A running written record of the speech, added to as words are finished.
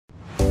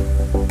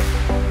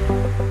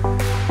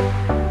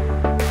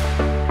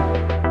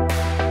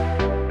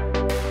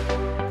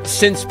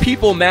Since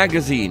People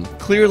magazine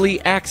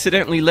clearly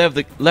accidentally left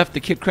the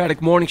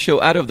KiddCratic Morning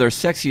Show out of their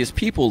Sexiest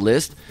People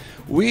list,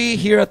 we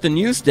here at the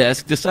news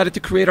desk decided to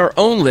create our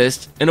own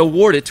list and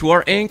award it to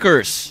our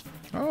anchors.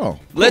 Oh, cool.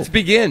 Let's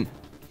begin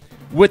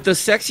with the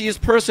sexiest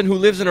person who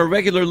lives in a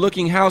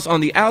regular-looking house on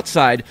the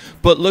outside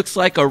but looks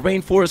like a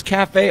rainforest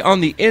cafe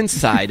on the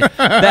inside.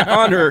 That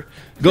honor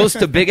goes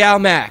to Big Al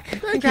Mack.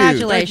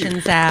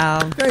 Congratulations, Al.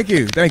 Thank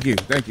you.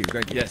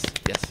 Yes.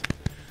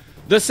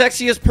 The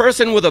sexiest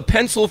person with a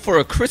pencil for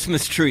a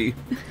Christmas tree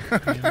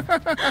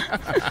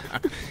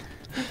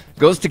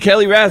goes to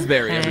Kelly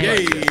Raspberry.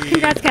 Yay.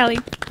 Congrats, Kelly.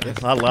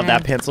 I love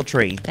that pencil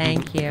tree.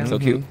 Thank you. So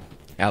cute.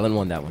 Alan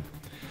won that one.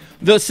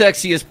 The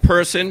sexiest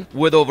person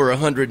with over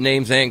 100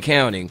 names and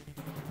counting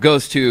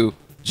goes to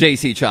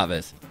J.C.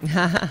 Chavez.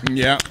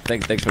 Yeah.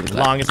 Thanks for the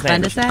clap. Longest Fun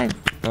name. to say.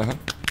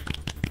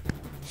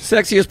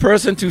 Sexiest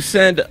person to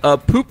send a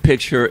poop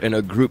picture in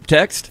a group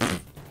text.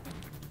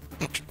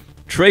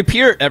 Trey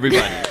Peart,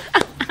 everybody.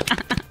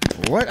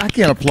 What? I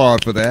can't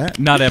applaud for that.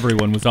 Not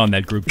everyone was on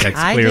that group text,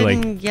 I clearly.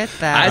 didn't get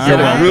that. I said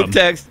a welcome. group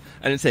text.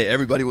 I didn't say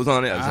everybody was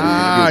on it. I said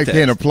I a group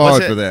can't text.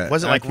 applaud for that.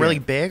 Was it like I really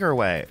can't. big or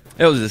what?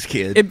 It was this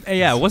kid.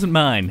 It wasn't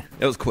mine.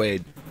 It was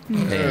Quaid.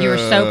 You were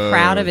so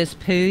proud of his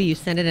poo, you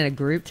sent it in a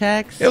group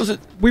text? It was.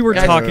 We were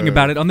talking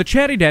about it on the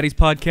Chatty Daddies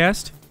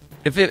podcast.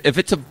 If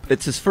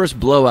it's his first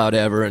blowout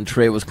ever, and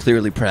Trey was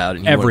clearly proud,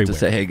 and he wanted to Everywhere.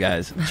 say, "Hey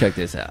guys, check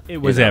this out." It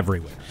was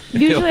everywhere.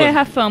 Usually I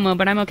have FOMO,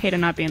 but I'm okay to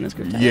not be in this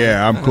group text.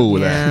 Yeah, I'm cool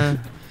with that.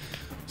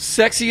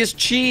 Sexiest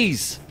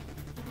cheese.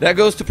 That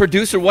goes to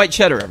producer White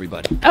Cheddar,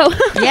 everybody. Oh,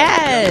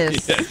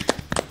 Yes.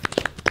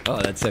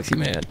 Oh, that sexy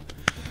man.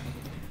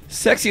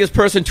 Sexiest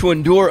person to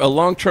endure a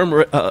long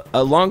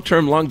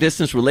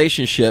distance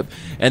relationship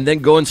and then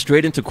going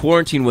straight into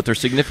quarantine with their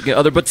significant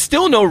other, but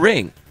still no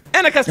ring.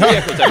 Anna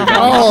Castellanos, everybody.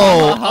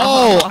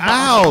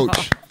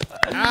 Ouch.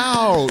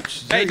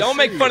 Ouch. Hey, don't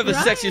make fun of the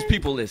sexiest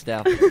people list,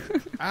 Al.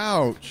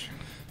 Ouch.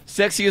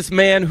 Sexiest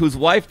man whose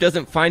wife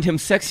doesn't find him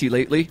sexy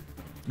lately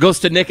goes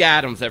to Nick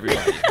Adams,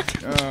 everybody.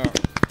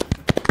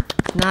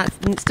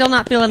 Still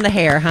not feeling the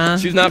hair, huh?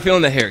 She's not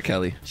feeling the hair,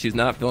 Kelly. She's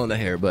not feeling the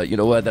hair, but you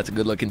know what? That's a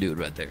good-looking dude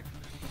right there.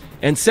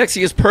 And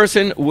sexiest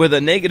person with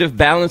a negative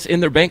balance in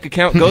their bank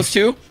account goes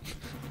to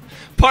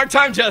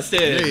Part-Time Justin.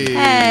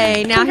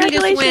 Hey, now he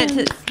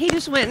Congratulations.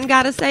 just went and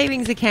got a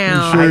savings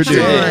account. Sure I did.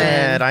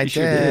 did. I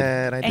sure did.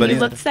 did. I and did. you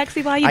looked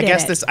sexy while you I did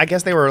guess it. I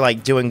guess they were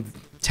like doing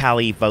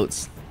tally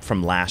votes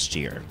from last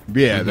year.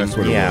 Yeah, that's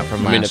what it Yeah, was.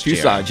 from I mean, last if you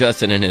year. saw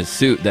Justin in his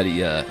suit that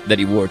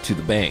he wore to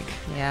the bank,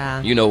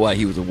 Yeah. you know why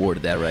he was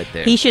awarded that right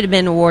there. He should have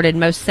been awarded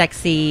most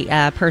sexy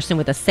person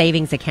with a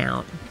savings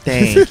account.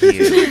 Thank you.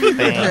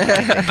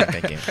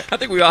 Thank you. I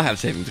think we all have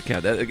savings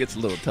account. That it gets a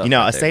little tough. You know,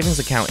 right a there. savings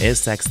account is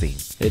sexy.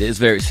 It is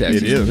very sexy.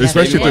 It is, Yes,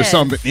 especially it if there's is.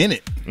 something in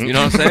it. You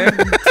know what I'm saying?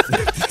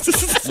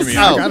 I mean,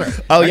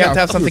 Oh, I you got have to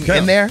have a few something in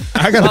accounts. there?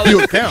 I got a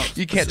few accounts.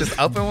 You can't just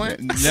open one?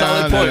 No,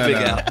 Solid point, Big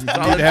Al. You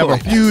Solid need to have a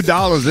point. few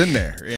dollars in there.